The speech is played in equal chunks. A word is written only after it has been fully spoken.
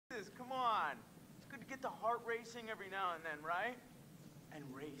get the heart racing every now and then, right? And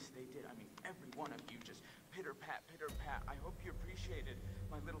race they did. I mean, every one of you just pitter-pat, pitter-pat. I hope you appreciated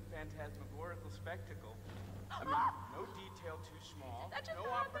my little phantasmagorical spectacle. I mean, no detail too small, no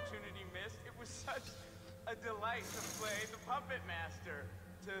opportunity missed. It was such a delight to play the puppet master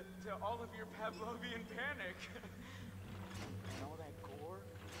to all of your Pavlovian panic. And all that gore,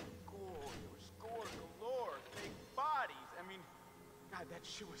 there was gore galore, big bodies. I mean, God, that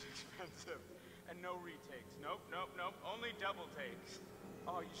shit was expensive. And no retakes. Nope, only double takes.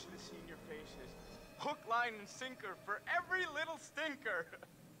 Oh, you should have seen your faces. Hook, line, and sinker for every little stinker.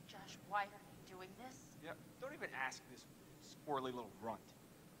 Josh, why are you doing this? Yeah, don't even ask this squirrely little runt.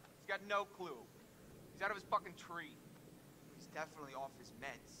 He's got no clue. He's out of his fucking tree. He's definitely off his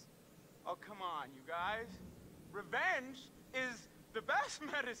meds. Oh, come on, you guys. Revenge is the best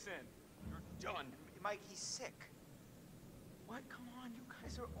medicine. You're done. Mike, he's sick. What? Come on, you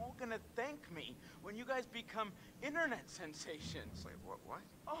guys are all gonna thank me when you guys become internet sensations. Wait, what?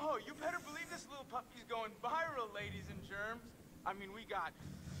 Oh, you better believe this little puppy's going viral, ladies and germs. I mean, we got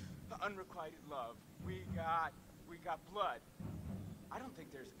unrequited love. We got blood. I don't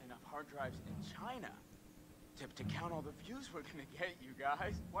think there's enough hard drives in China to count all the views we're gonna get, you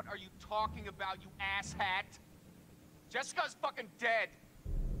guys. What are you talking about, you asshat? Jessica's fucking dead.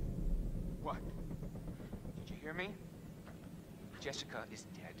 What? Did you hear me? Jessica is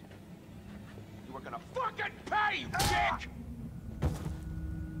dead. You are gonna fucking pay, you dick!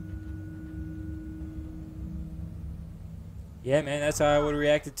 Yeah, man, that's how I would have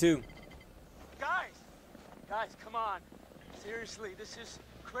reacted too. Guys, come on. Seriously, this is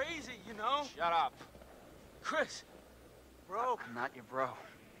crazy, you know? Shut up. Chris, bro. I'm not your bro.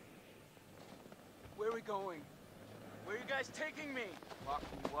 Where are we going? Where are you guys taking me? Lock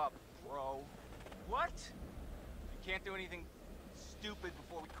you up, bro. What? You can't do anything stupid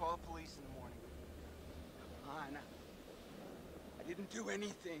before we call the police in the morning. Come on. I didn't do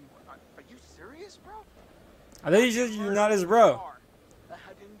anything. Are you serious, bro? I think you're not his bro.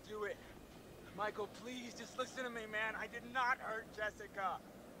 I didn't do it. Michael, please, just listen to me, man. I did not hurt Jessica.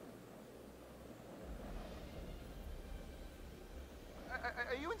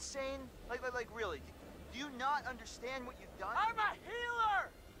 Are you insane? Like really? Do you not understand what you've done? I'm a healer,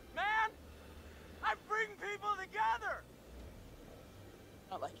 man. I bring people together.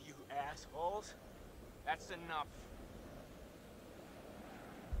 Not like you assholes. That's enough.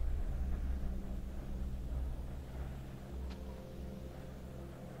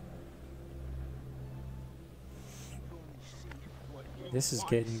 This is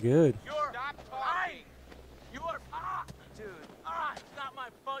getting good. You're lying. You are dude. It's not my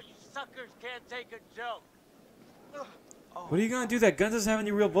fault. You suckers can't take a joke. What are you gonna do? That gun doesn't have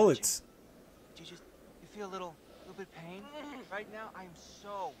any real bullets. You feel a little bit of pain right now? I am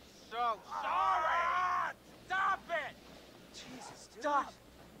so sorry. Stop it! Jesus, dude. Stop,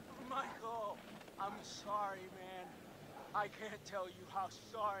 Michael. I'm sorry, man. I can't tell you how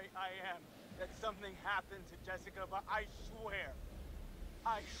sorry I am that something happened to Jessica, but I swear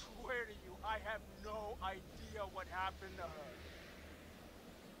to you, I have no idea what happened to her.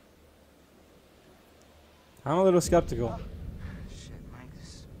 I'm a little skeptical. Shit, Mike,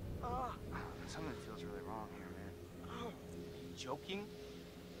 something feels really wrong here, man. Are you joking?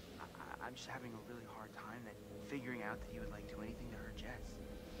 I'm just having a really hard time figuring out that you would like do anything to hurt Jess.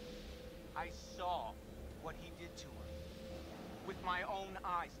 I saw what he did to her with my own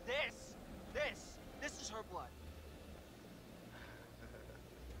eyes. This is her blood.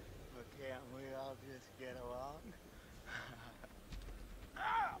 But can't we all just get along?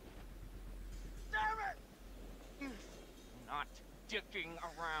 Damn it! Not dicking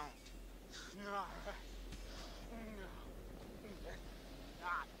around. No. That's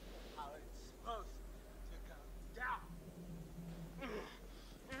not how it's supposed to go down.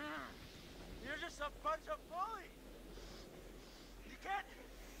 You're just a bunch of bullies. You can't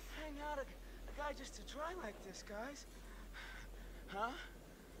hang out a guy just to try like this, guys. Huh?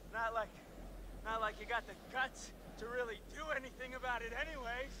 Not like you got the guts to really do anything about it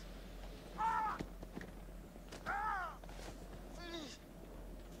anyways. Ah! Ah!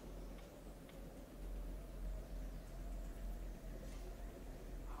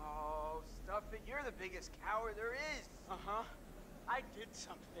 Oh, stuff it. You're the biggest coward there is. Uh-huh. I did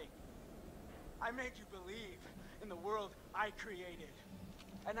something. I made you believe in the world I created.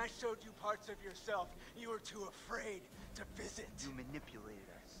 And I showed you parts of yourself you were too afraid to visit. You manipulated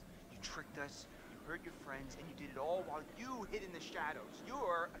us. You tricked us. You hurt your friends, and you did it all while you hid in the shadows.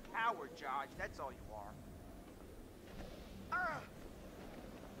 You're a coward, Josh. That's all you are.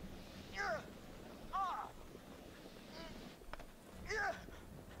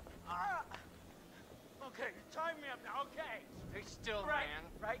 Stay still, Right,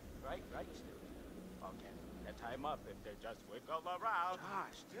 man. right, still. Okay, now tie him up if they just wiggle around.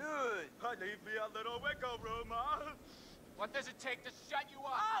 Josh, dude. Leave me a little wiggle room, huh? What does it take to shut you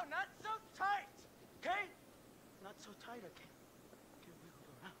up? Oh, not so tight, okay? Not so tight, okay? Okay, wiggle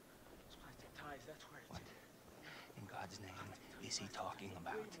around. Those plastic ties, that's where it's... In God's name, is he talking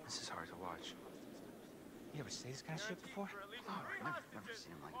about? This is hard to watch. You ever say this kind of shit before? Oh, I've never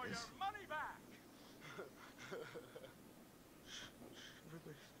seen him like or this. your money back.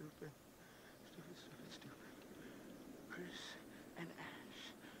 Everybody's stupid. Stupid. Chris and Ash.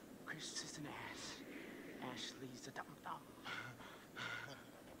 Chris is an ass. Ashley's a dum-dum.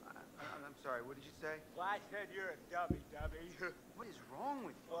 I'm sorry, what did you say? Well, I said you're a dummy. What is wrong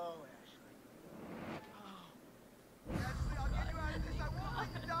with you? Oh, Ashley. Ashley, I'll get you out of this. I won't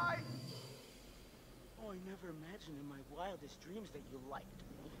let you die. Oh, I never imagined in my wildest dreams that you liked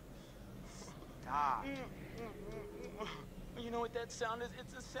me. Stop. You know what that sound is?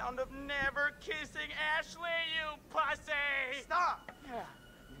 It's the sound of never kissing Ashley, you pussy! Stop! Yeah,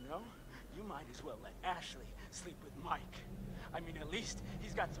 you know, you might as well let Ashley sleep with Mike. I mean, at least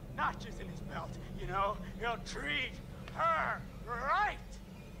he's got some notches in his belt, you know? He'll treat her right!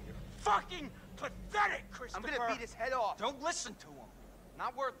 You're fucking pathetic, Christopher! I'm gonna beat his head off. Don't listen to him.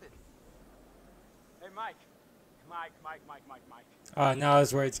 Not worth it. Hey, Mike. Mike. Now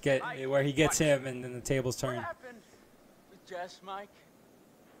is where it's Mike, where he gets what? him, and then the tables What turn. happened with Jess, Mike?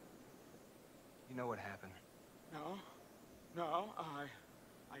 You know what happened? No,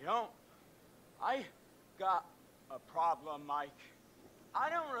 I don't. I got a problem, Mike. I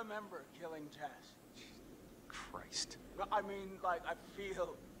don't remember killing Jess. Christ. I mean, like, I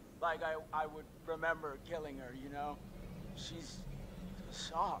feel like I would remember killing her, you know? She's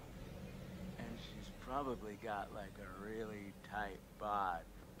soft. And she's probably got, like, a really tight bod.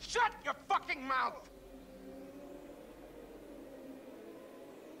 Shut your fucking mouth!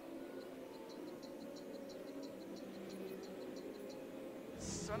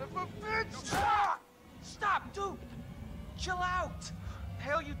 Son of a bitch! Stop, dude! Chill out! The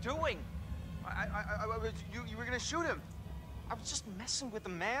hell you doing? You were gonna shoot him. I was just messing with the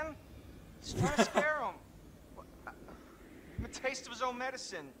man. Just trying to scare him. Give him a taste of his own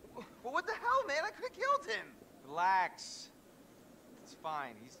medicine. Well, what the hell, man? I could have killed him. Relax. It's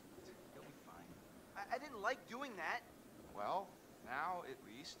fine. He'll be fine. I didn't like doing that. Well, now at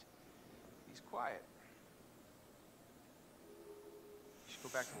least he's quiet. You should go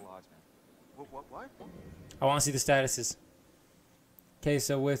back to the lodge, man. What? I want to see the statuses. Okay,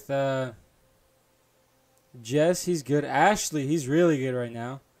 so with Jess, he's good. Ashley, he's really good right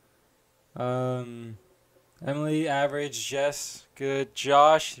now. Emily, average. Jess, good.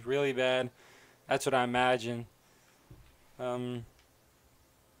 Josh, really bad. That's what I imagine.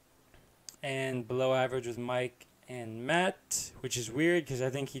 And below average with Mike and Matt, which is weird because I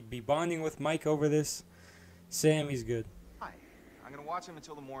think he'd be bonding with Mike over this. Sam, he's good. Hi. I'm gonna watch him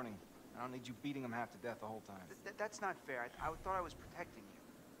until the morning. I don't need you beating him half to death the whole time. That's not fair. I thought I was protecting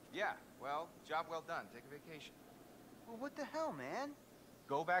you. Yeah, well, job well done. Take a vacation. Well, what the hell, man?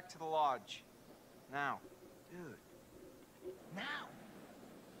 Go back to the lodge. Now. Dude. Now!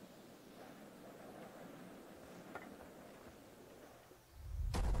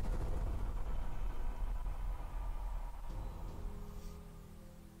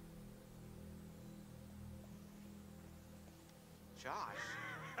 Josh.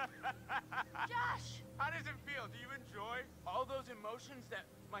 Josh! How does it feel? Do you enjoy all those emotions that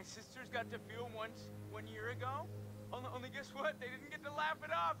my sisters got to feel once 1 year ago? Only guess what? They didn't get to laugh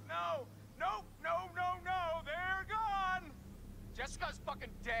it off. No! Nope! No! They're gone! Jessica's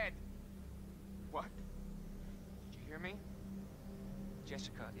fucking dead. What? Did you hear me?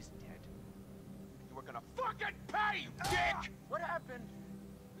 Jessica is dead. You were gonna fucking pay, you dick! What happened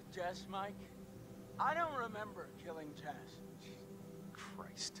with Jess, Mike? I don't remember killing Jess.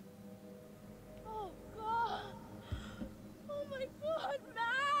 Christ. Oh, God. Oh, my God,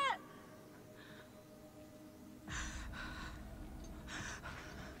 Matt!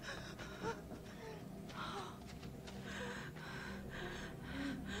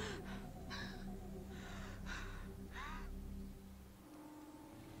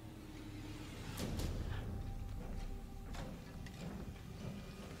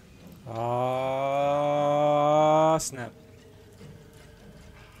 Oh, snap.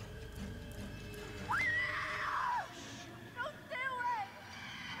 Don't stay away!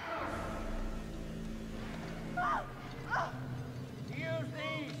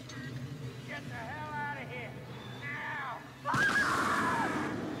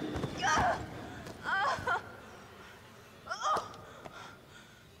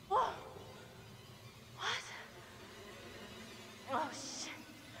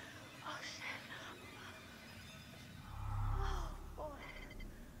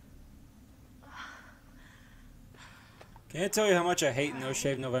 Can I tell you how much I hate No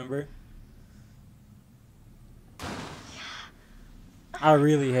Shave November? I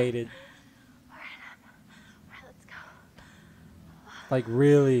really hate it. Alright, let's go. Like,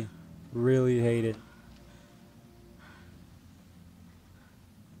 really, really hate it.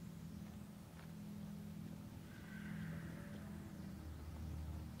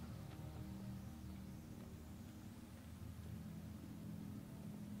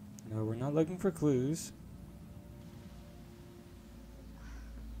 No, we're not looking for clues.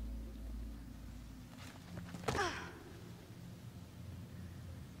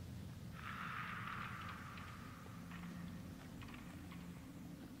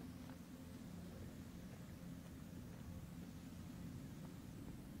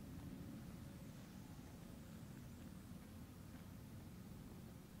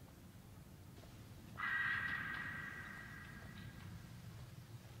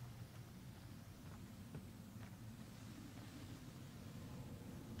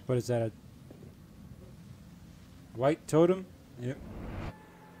 What is that? A white totem? Yep.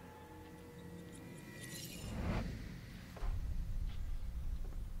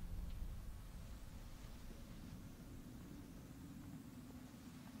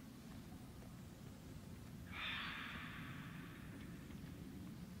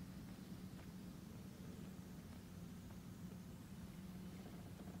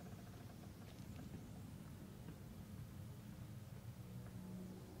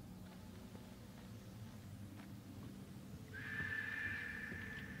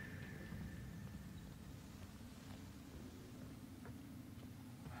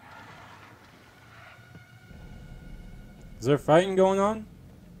 Is there fighting going on?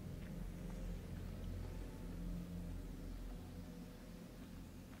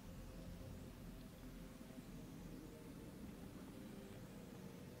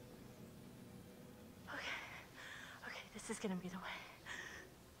 Okay, this is gonna be the way.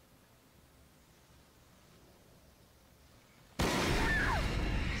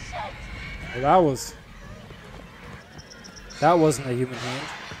 Well, that wasn't a human hand.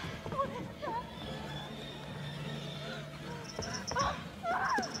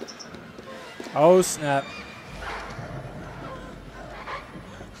 Oh snap.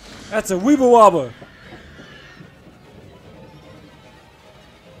 That's a weeble wobble.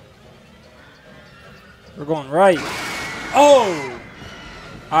 We're going right. Oh!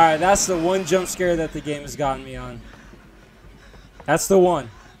 Alright, that's the one jump scare that the game has gotten me on. That's the one.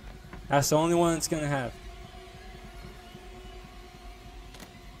 That's the only one it's gonna have.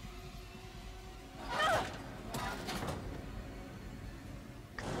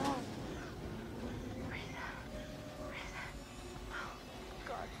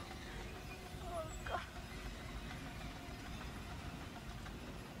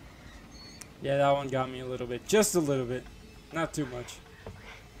 Yeah, that one got me a little bit. Just a little bit. Not too much.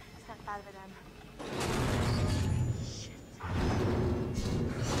 It's not bad of it, Em. Shit.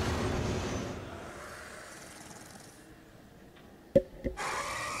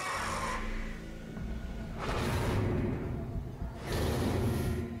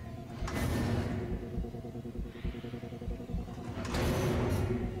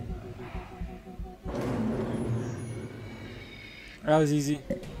 That was easy.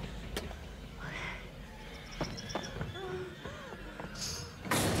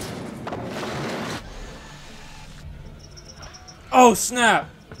 Oh snap!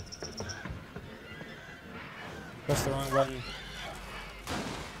 Pressed the wrong button.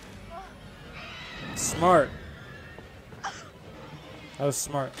 Smart. That was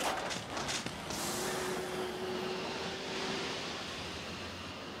smart.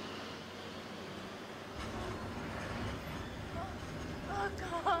 Oh,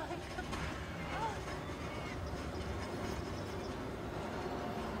 God.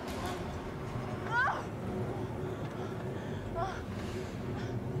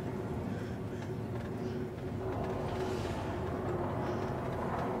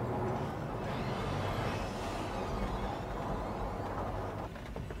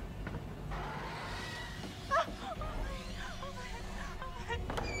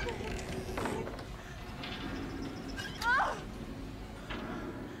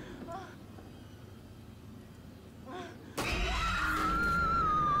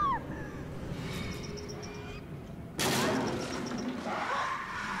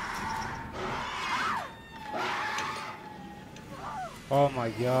 Oh my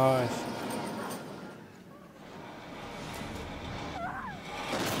gosh.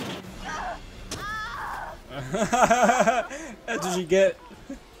 That's what you get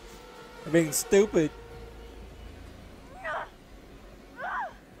for being stupid.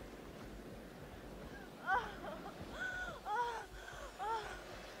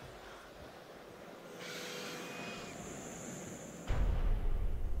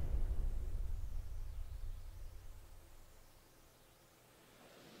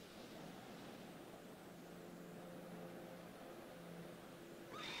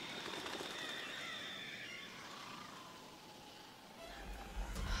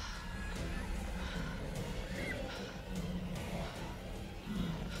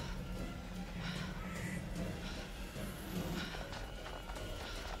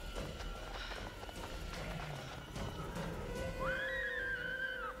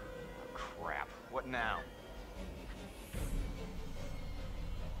 now.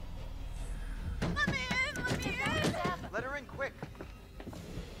 Let me in! Let me in! Let her in, quick.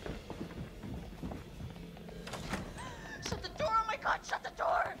 Shut the door! Oh my God! Shut the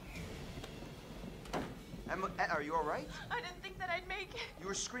door! Emma, are you all right? I didn't think that I'd make it. You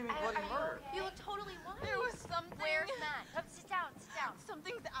were screaming bloody murder. Okay? You look totally wild. There was something. Where's Matt? Come sit down, sit down.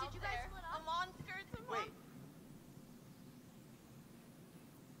 Something's out you guys there. split up? A monster. It's a Wait.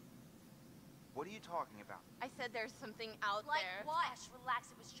 What are you talking about? I said there's something out Like there. what? Josh,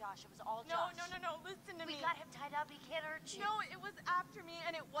 relax. It was Josh. It was all No, Josh. no. Listen to We me. got him tied up. He can't hurt you. No, it was after me,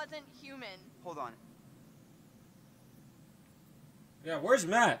 and it wasn't human. Hold on. Yeah, where's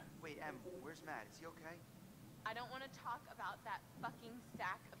Matt? Wait, Em, where's Matt? Is he okay? I don't want to talk about that fucking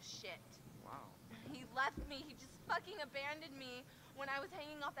sack of shit. Wow. He left me. He just fucking abandoned me when I was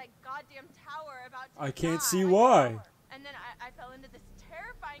hanging off that goddamn tower about to I can't die. see why. And then I fell into this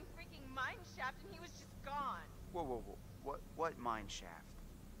terrifying freaking mine shaft, and he was just gone. Whoa. What mine shaft?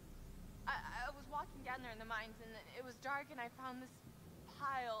 I was walking down there in the mines, and it was dark, and I found this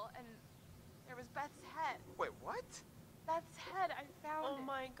pile, and there was Beth's head. Wait, what? Beth's head. I found it. Oh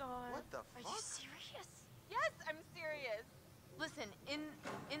my God. What the Are fuck? you serious? Yes, I'm serious. Listen, in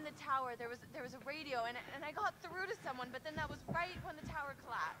the tower there was a radio, and I got through to someone, but then that was right when the tower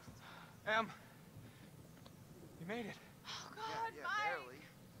collapsed. You made it. Oh God, Yeah, Mike. barely.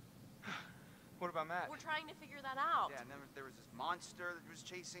 What about Matt? We're trying to figure that out. Yeah, and then there was this monster that was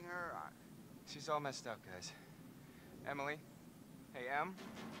chasing her. She's all messed up, guys. Emily? Hey, Em?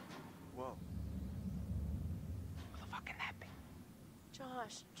 Whoa. Who the fuck can that be?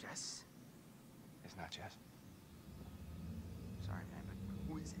 Josh. Jess? It's not Jess. Sorry, man, but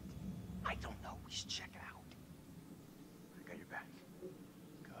who is it? I don't know. We should check it out. I got your back.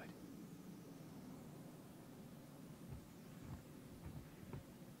 Good.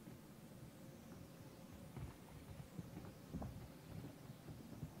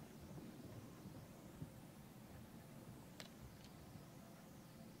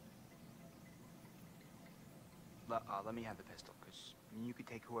 Let me have the pistol, because you could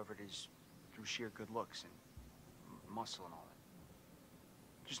take whoever it is through sheer good looks and muscle and all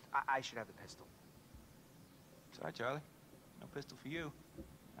that. Just, I should have the pistol. Sorry, Charlie. No pistol for you.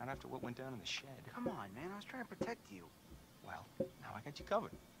 Not after what went down in the shed. Come on, man, I was trying to protect you. Well, now I got you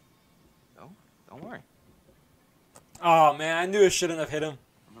covered. So, don't worry. Oh man, I knew I shouldn't have hit him.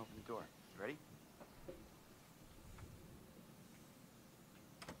 I'm gonna open the door. You ready?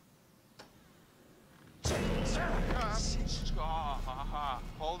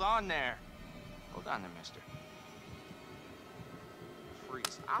 Hold on there. Hold on there, mister.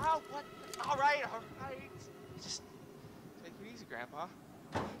 Freeze. Ow, what? All right. Just take it easy, Grandpa.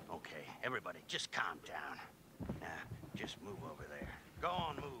 Okay, everybody, just calm down. Now, just move over there. Go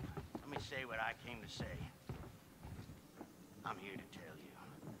on, move. Let me say what I came to say. I'm here to tell you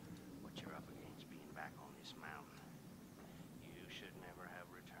what you're up against being back on this mountain. You should never have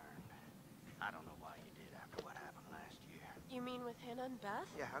returned. I don't know why you did after what happened last year. You mean with Hannah and Beth?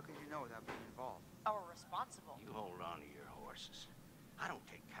 Yeah, how could you know without being involved? Our responsible. You hold on to your horses. I don't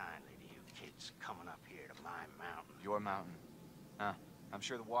take kindly to you kids coming up here to my mountain. Your mountain. Huh? I'm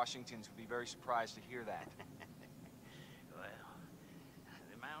sure the Washingtons would be very surprised to hear that. Well,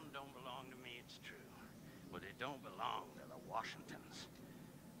 the mountain don't belong to me, it's true. But it don't belong to the Washingtons.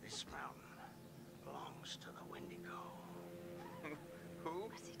 This mountain belongs to the Wendigo.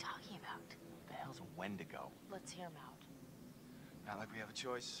 Who? What's he talking about? The hell's a Wendigo? Let's hear him out. Not like we have a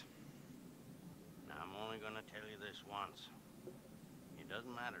choice. Now, I'm only gonna tell you this once. It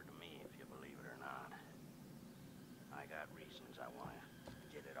doesn't matter to me if you believe it or not. I got reasons I want to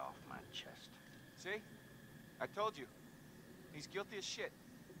get it off my chest. See? I told you. He's guilty as shit.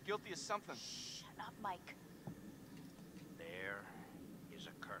 Guilty as something. Shut up, Mike. There